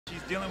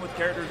dealing with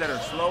characters that are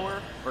slower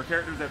or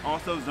characters that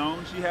also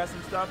zone, she has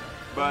some stuff.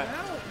 But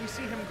now we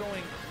see him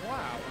going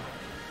Cloud.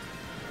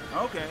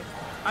 Okay.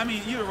 I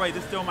mean, either way,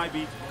 this still might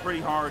be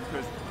pretty hard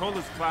because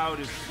Kola's Cloud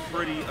is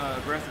pretty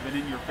aggressive and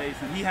in your face,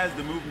 and he has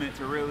the movement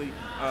to really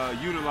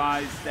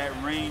utilize that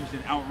range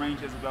and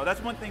outrange Isabelle.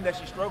 That's one thing that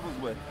she struggles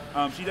with.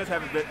 She does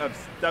have a bit of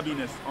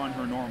stubbiness on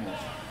her normals.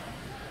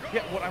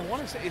 Yeah, what I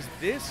want to say is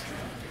this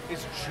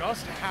is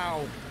just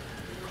how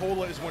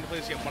Kola is going to play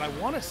this game. What I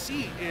want to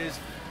see is,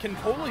 can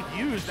Kola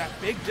use that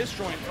big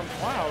disjoint from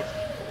Cloud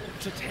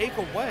to take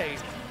away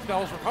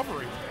Belle's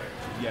recovery?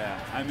 Yeah,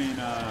 I mean,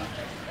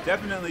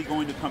 definitely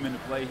going to come into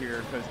play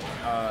here because,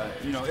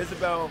 you know,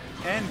 Isabelle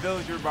and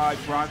Villager by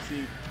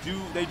proxy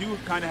do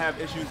kind of have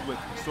issues with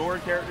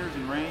sword characters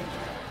and range.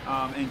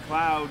 And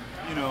Cloud,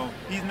 you know,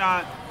 he's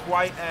not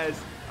quite as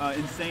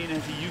insane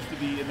as he used to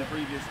be in the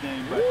previous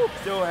game, but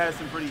still has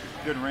some pretty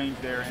good range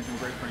there and some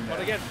great frame.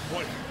 But again,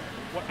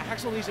 what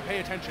Axel needs to pay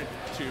attention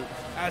to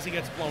as he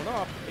gets blown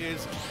up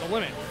is the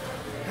limit.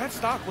 That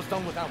stock was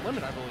done without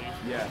limit, I believe.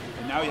 Yeah,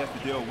 and now he has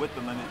to deal with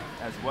the limit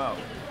as well.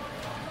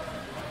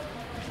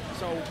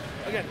 So,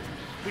 again,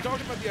 we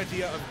talked about the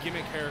idea of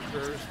gimmick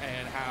characters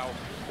and how,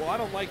 well, I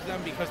don't like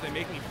them because they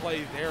make me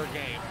play their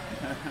game.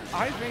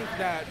 I think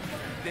that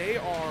they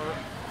are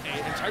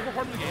an integral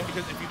part of the game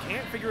because if you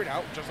can't figure it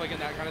out, just like in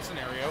that kind of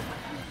scenario,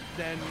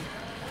 then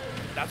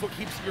that's what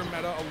keeps your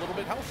meta a little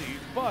bit healthy.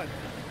 But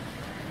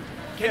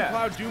can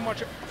Cloud do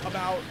much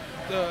about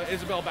the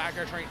Isabelle back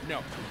air train?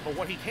 No. But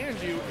what he can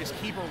do is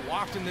keep her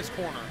locked in this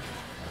corner.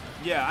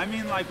 Yeah, I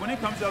mean, like, when it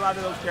comes to a lot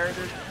of those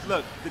characters,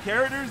 look, the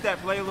characters that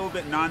play a little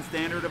bit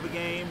non-standard of a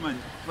game and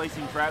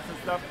placing traps and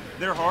stuff,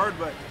 they're hard,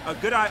 but a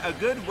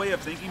good way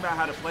of thinking about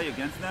how to play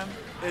against them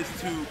is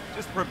to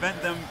just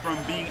prevent them from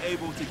being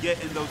able to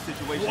get in those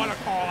situations. What a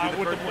call out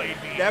with the blade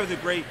beam. That was a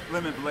great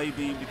limit blade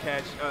beam to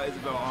catch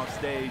Isabelle off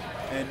stage.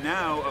 And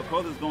now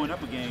Kola's going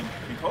up a game,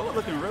 and Kola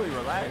looking really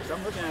relaxed.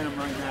 I'm looking at him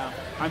right now.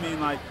 I mean,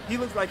 like, he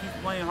looks like he's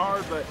playing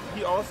hard, but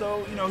he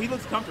also, you know, he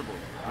looks comfortable.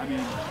 I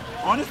mean,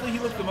 honestly, he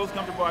looks the most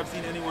comfortable I've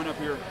seen anyone up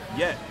here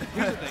yet.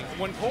 Here's the thing.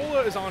 When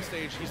Kola is on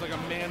stage, he's like a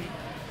man.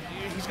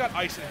 He's got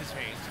ice in his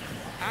veins.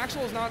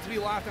 Axel is not to be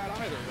laughed at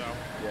either,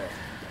 though. Yeah.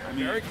 I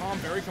mean, very calm,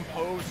 very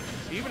composed,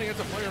 even against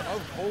a player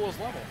of Kola's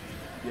level.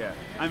 Yeah.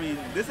 I mean,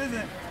 this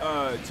isn't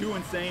too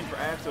insane for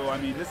Axel. I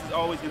mean, this is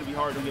always going to be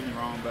hard, don't get me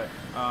wrong, but,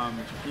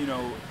 you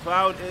know,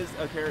 Cloud is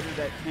a character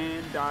that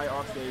can die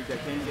off stage,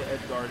 that can get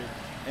edge guarded,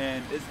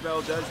 and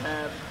Isabelle does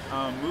have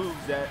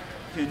moves that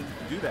can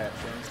do that.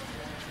 So.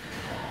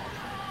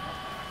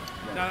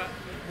 Now,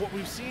 what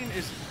we've seen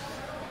is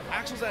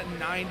Axel's at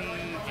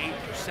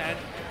 98%.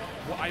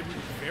 What I'm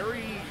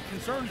very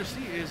concerned to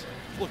see is,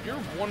 look, you're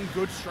one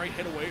good straight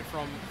hit away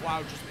from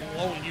Cloud just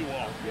blowing you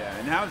off. Yeah,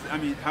 and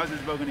how's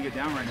Isabelle going to get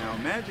down right now?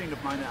 Managing to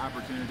find that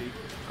opportunity.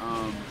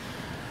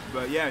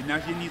 But yeah, now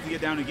she needs to get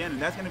down again,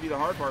 and that's going to be the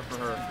hard part for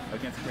her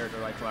against a character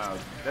like Cloud.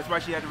 That's why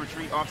she had to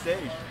retreat off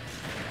stage.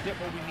 Yeah,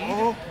 but we need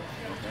okay.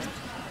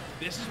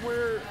 This is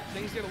where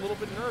things get a little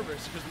bit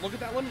nervous, because look at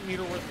that limit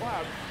meter with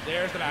Cloud.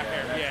 There's the back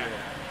air. Yeah.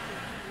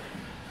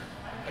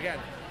 Again.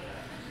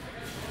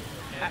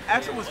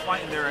 Axel was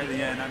fighting there at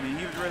the end. I mean,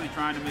 he was really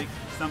trying to make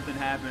something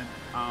happen,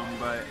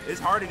 but it's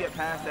hard to get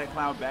past that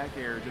Cloud back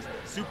air. Just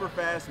super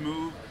fast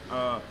move,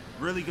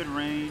 really good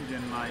range,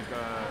 and like,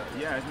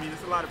 yeah, I mean,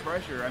 it's a lot of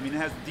pressure. I mean, it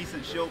has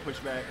decent shield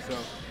pushback, so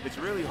it's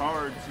really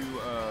hard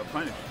to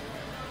punish.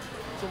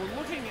 So we're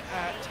looking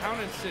at Town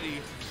and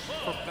City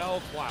for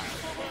Belle Cloud.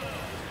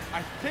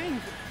 I think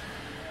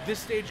this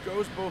stage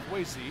goes both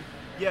ways, see?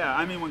 Yeah,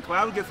 I mean, when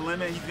Cloud gets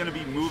limit, he's going to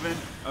be moving.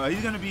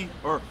 He's going to be,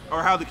 or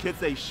how the kids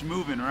say,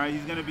 schmoving, right?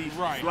 He's going to be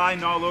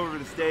sliding all over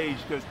the stage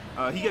because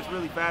he gets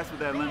really fast with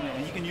that limit,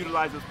 and he can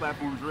utilize those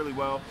platforms really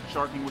well,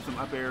 sharking with some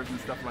up airs and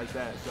stuff like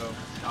that. So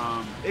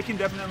it can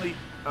definitely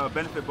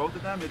benefit both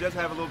of them. It does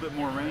have a little bit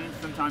more range.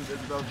 Sometimes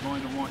Isabelle's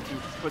going to want to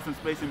put some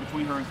space in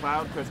between her and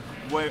Cloud because,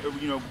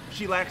 you know,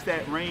 she lacks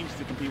that range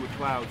to compete with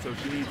Cloud, so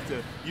she needs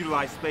to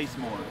utilize space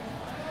more.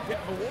 Yeah,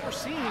 but what we're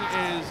seeing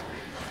is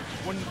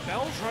when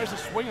Belle tries to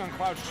swing on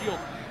Cloud's shield,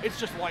 it's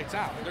just lights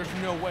out. There's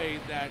no way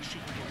that she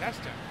can contest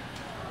him.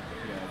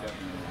 Yeah,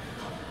 definitely.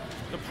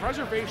 The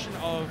preservation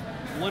of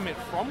limit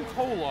from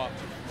Kola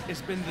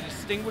has been the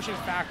distinguishing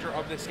factor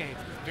of this game.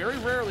 Very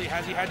rarely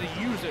has he had to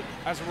use it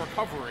as a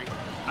recovery.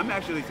 I'm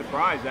actually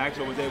surprised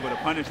Axel was able to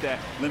punish that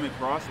limit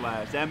cross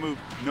slash. That move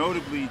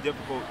notably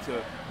difficult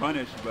to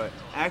punish, but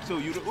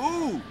Axel,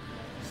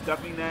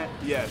 stuffing that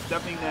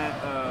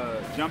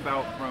jump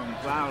out from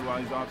Cloud while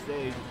he's off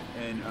stage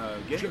and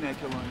getting that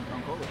kill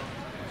on Kola.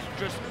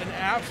 Just an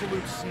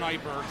absolute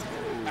sniper,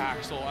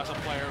 Axel, as a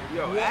player.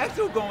 Yo,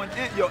 Axel going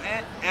in. Yo,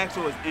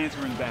 Axel is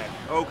answering back.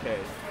 Okay.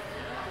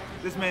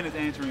 This man is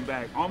answering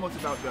back. Almost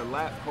about the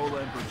lap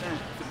Kola in percent.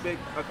 It's a big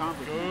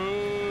accomplishment.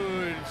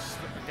 Good.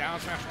 Down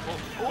smash.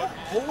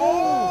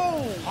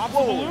 Pops the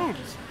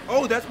balloons.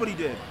 Oh, that's what he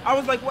did. I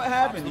was like, what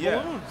happened?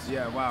 Balloons.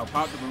 Yeah, wow,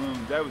 pop the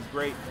balloons. That was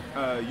great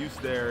use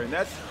there. And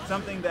that's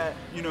something that,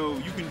 you know,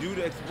 you can do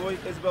to exploit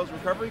Isabelle's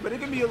recovery, but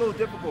it can be a little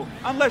difficult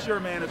unless you're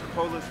a man of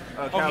Cola's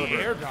caliber. Oh, he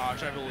air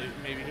dodged, I believe.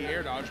 Maybe he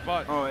air dodged,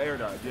 but... Oh, air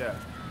dodge, yeah.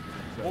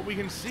 So. What we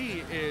can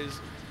see is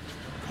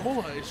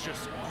Kola is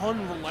just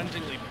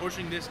unrelentingly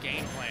pushing this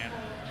game plan.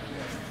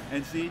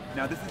 And see,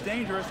 now this is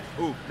dangerous.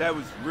 Ooh, that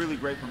was really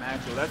great from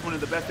Axel. That's one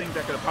of the best things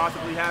that could have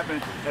possibly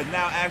happened, as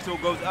now Axel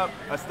goes up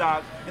a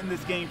stock in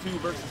this game 2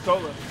 versus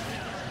Kola.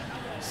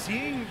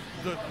 Seeing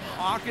the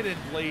pocketed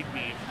blade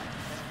beam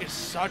is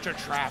such a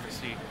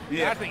travesty.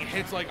 Yeah. That thing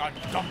hits like a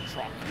dump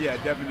truck. Yeah,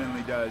 it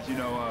definitely does. You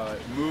know,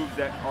 moves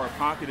that are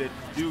pocketed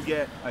do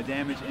get a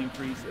damage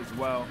increase as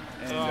well,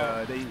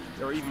 and they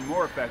are even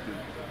more effective.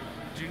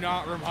 Do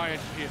not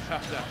remind me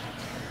about that.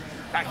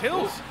 That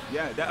kills.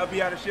 Yeah, that up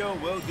out of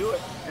shield will do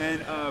it.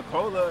 And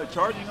Kola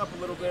charging up a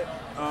little bit,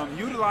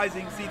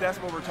 utilizing, see, that's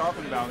what we're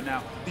talking about.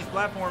 Now, these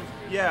platforms,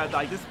 yeah,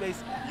 like this space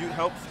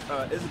helps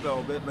Isabelle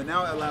a bit, but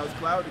now it allows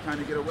Cloud to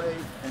kind of get away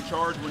and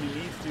charge when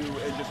he needs to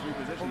and just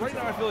reposition himself. Right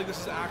now, I feel like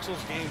this is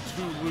Axel's game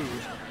to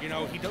lose. You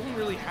know, he doesn't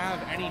really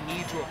have any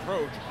need to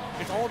approach.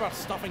 It's all about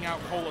stuffing out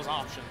Kola's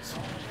options.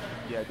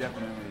 Yeah,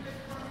 definitely.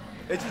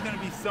 It's just going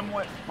to be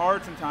somewhat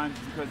hard sometimes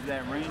because of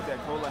that range that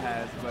Kola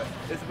has, but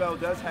Isabelle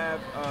does have,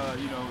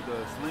 you know,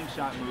 the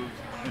slingshot moves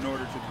in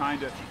order to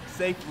kind of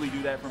safely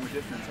do that from a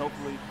distance.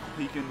 Hopefully,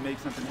 he can make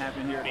something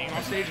happen here. Being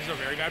on stage is a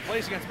very bad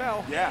place against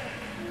Bell. Yeah.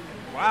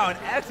 Wow, and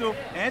Axel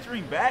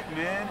answering back,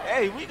 man.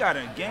 Hey, we got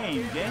a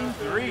game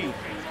 3.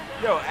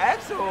 Yo,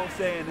 Axel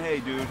saying, hey,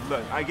 dude,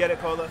 look, I get it,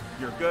 Kola,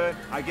 you're good.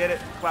 I get it,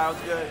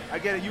 Cloud's good. I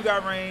get it, you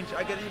got range.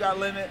 I get it, you got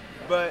limit,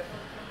 but...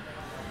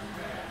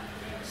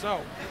 So,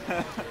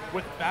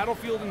 with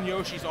Battlefield and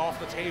Yoshi's off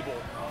the table,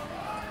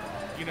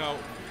 you know,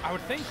 I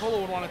would think Kola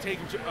would want to take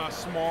him to a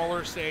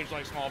smaller stage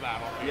like Small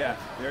Battle. Yeah,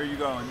 there you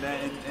go. And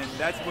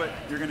that's what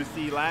you're going to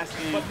see last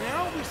game. But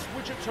now we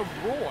switch it to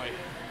Roy.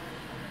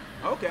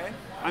 Okay.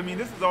 I mean,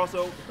 this is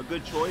also a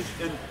good choice.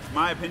 In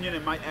my opinion,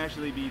 it might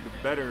actually be the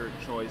better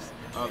choice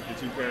of the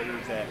 2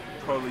 characters that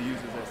Kola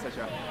uses at such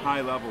a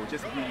high level,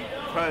 just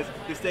because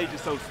this stage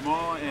is so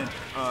small, and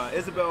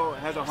Isabelle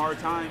has a hard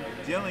time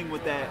dealing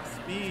with that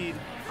speed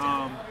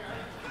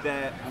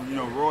that, you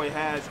know, Roy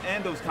has,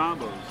 and those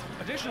combos.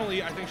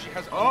 Additionally, I think she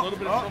has a little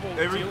bit of trouble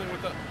dealing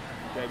with the...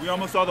 Okay, we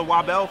almost saw the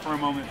Wabell for a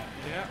moment.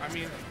 Yeah, I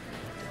mean,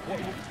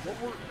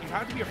 you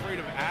have to be afraid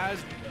of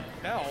as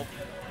Bell,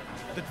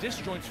 the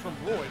disjoints from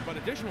Roy, but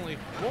additionally,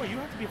 Roy, you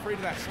have to be afraid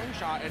of that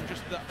slingshot and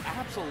just the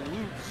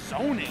absolute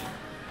zoning.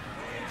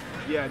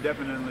 Yeah,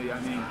 definitely. I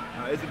mean,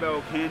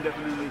 Isabelle can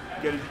definitely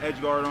get an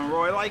edge guard on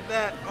Roy like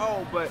that.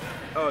 Oh, but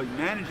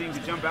managing to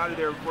jump out of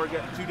there before it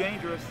gets too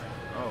dangerous.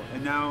 Oh,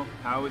 and now,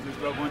 how is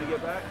Isabelle going to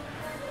get back?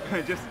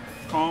 Just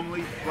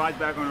calmly flies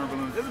back on her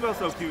balloons. Isabelle's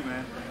so cute,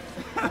 man.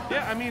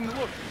 Yeah, I mean,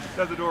 look.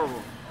 That's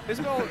adorable.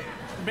 Isabelle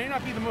may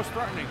not be the most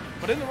threatening,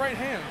 but in the right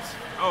hands,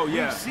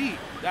 you see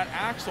that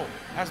Axel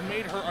has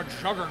made her a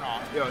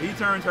juggernaut. Yo, he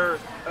turned her,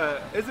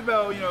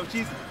 Isabelle, you know,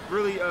 she's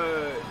really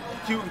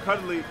cute and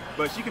cuddly,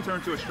 but she can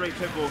turn to a straight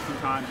pit bull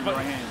sometimes in the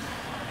right hands.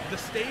 The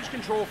stage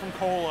control from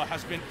Kola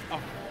has been a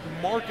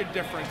marked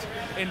difference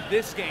in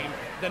this game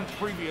than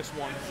previous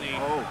ones, see?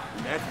 Oh,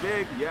 that's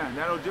big, yeah, and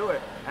that'll do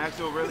it.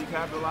 Axel really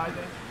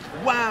capitalizing.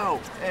 Wow!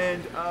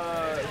 And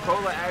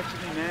Kola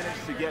actually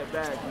managed to get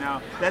back.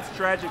 Now, that's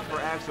tragic for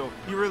Axel.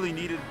 He really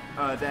needed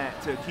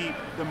that to keep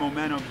the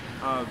momentum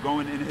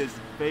going in his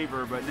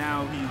favor, but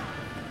now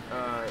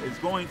he is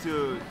going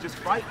to just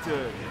fight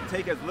to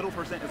take as little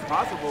percent as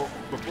possible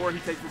before he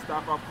takes the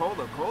stock off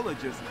Kola. Kola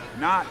just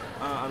not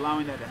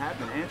allowing that to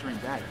happen, answering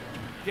back.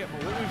 Yeah,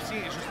 but what we've seen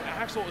is just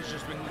Axel has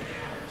just been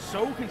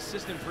so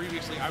consistent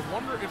previously. I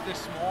wonder if this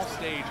small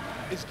stage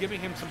is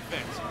giving him some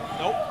fits.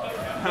 Nope.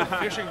 The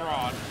fishing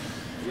rod.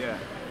 Yeah.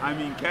 I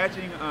mean,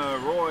 catching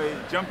Roy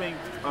jumping,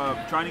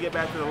 trying to get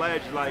back to the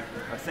ledge like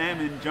a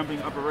salmon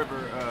jumping up a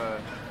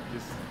river,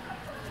 just,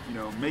 you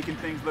know, making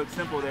things look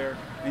simple there.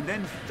 And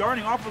then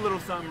starting off a little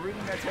something,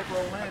 reading that tech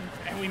roll in.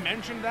 And we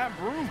mentioned that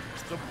broom.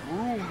 The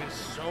broom is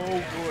so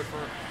good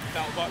for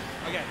Bell. But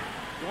again,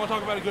 you want to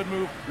talk about a good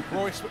move?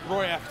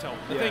 Roy F tilt.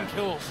 The thing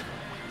kills.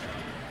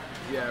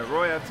 Yeah,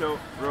 Roy F tilt,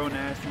 real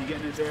nasty,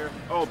 getting it there.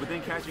 Oh, but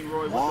then catching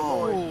Roy with the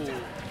Roy.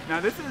 Now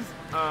this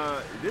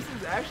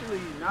is actually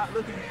not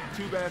looking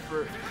too bad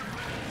for.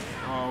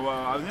 Oh well,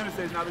 I was gonna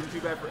say it's not looking too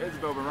bad for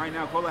Isabelle, but right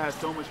now Kola has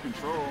so much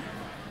control.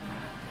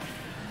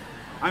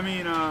 I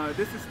mean,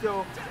 this is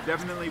still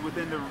definitely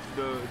within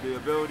the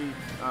ability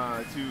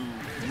to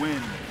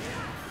win.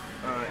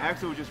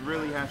 Axel just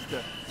really has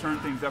to turn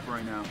things up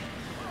right now.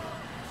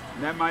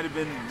 And that might have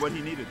been what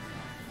he needed.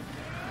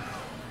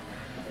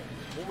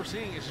 What we're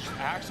seeing is just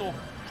Axel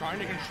trying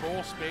to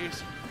control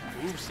space,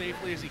 move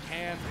safely as he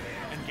can,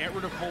 and get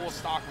rid of Kola's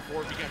stock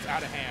before it gets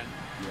out of hand.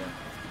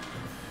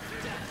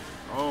 Yeah.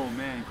 Oh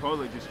man,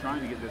 Kola just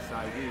trying to get this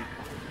side B.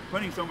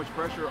 putting so much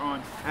pressure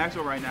on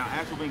Axel right now.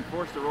 Axel being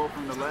forced to roll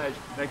from the ledge.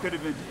 That could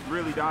have been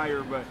really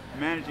dire, but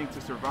managing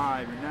to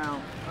survive. And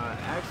now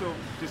Axel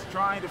just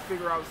trying to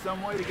figure out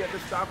some way to get the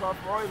stock off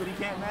Roy, but he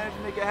can't manage to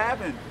make it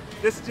happen.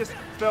 This just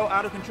fell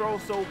out of control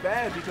so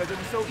bad because it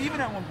was so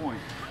even at one point.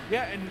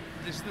 Yeah, and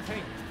this is the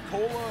thing.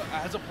 Kola,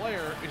 as a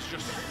player, is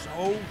just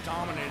so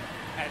dominant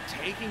at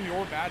taking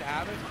your bad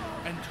habits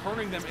and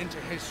turning them into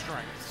his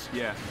strengths.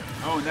 Yeah.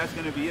 Oh, and that's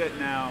going to be it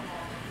now.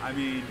 I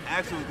mean,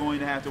 Axel's going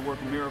to have to work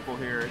a miracle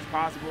here. It's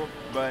possible,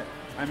 but,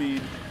 I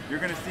mean, you're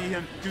going to see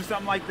him do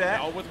something like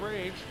that. All with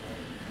rage.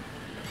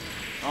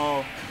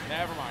 Oh.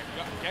 Never mind.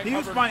 He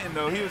was fighting,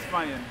 though. He was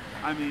fighting.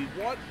 I mean,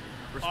 what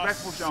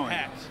respectful showing.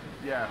 Set.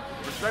 Yeah,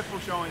 respectful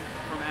showing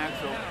from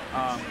Axel.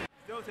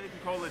 Still taking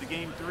Kola to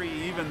game 3,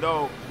 even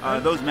though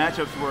those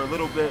matchups were a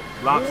little bit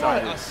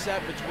lopsided. What a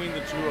set between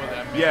the two of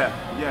them.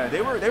 Yeah,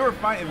 they were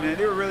fighting, man.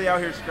 They were really out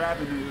here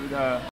scrapping, dude.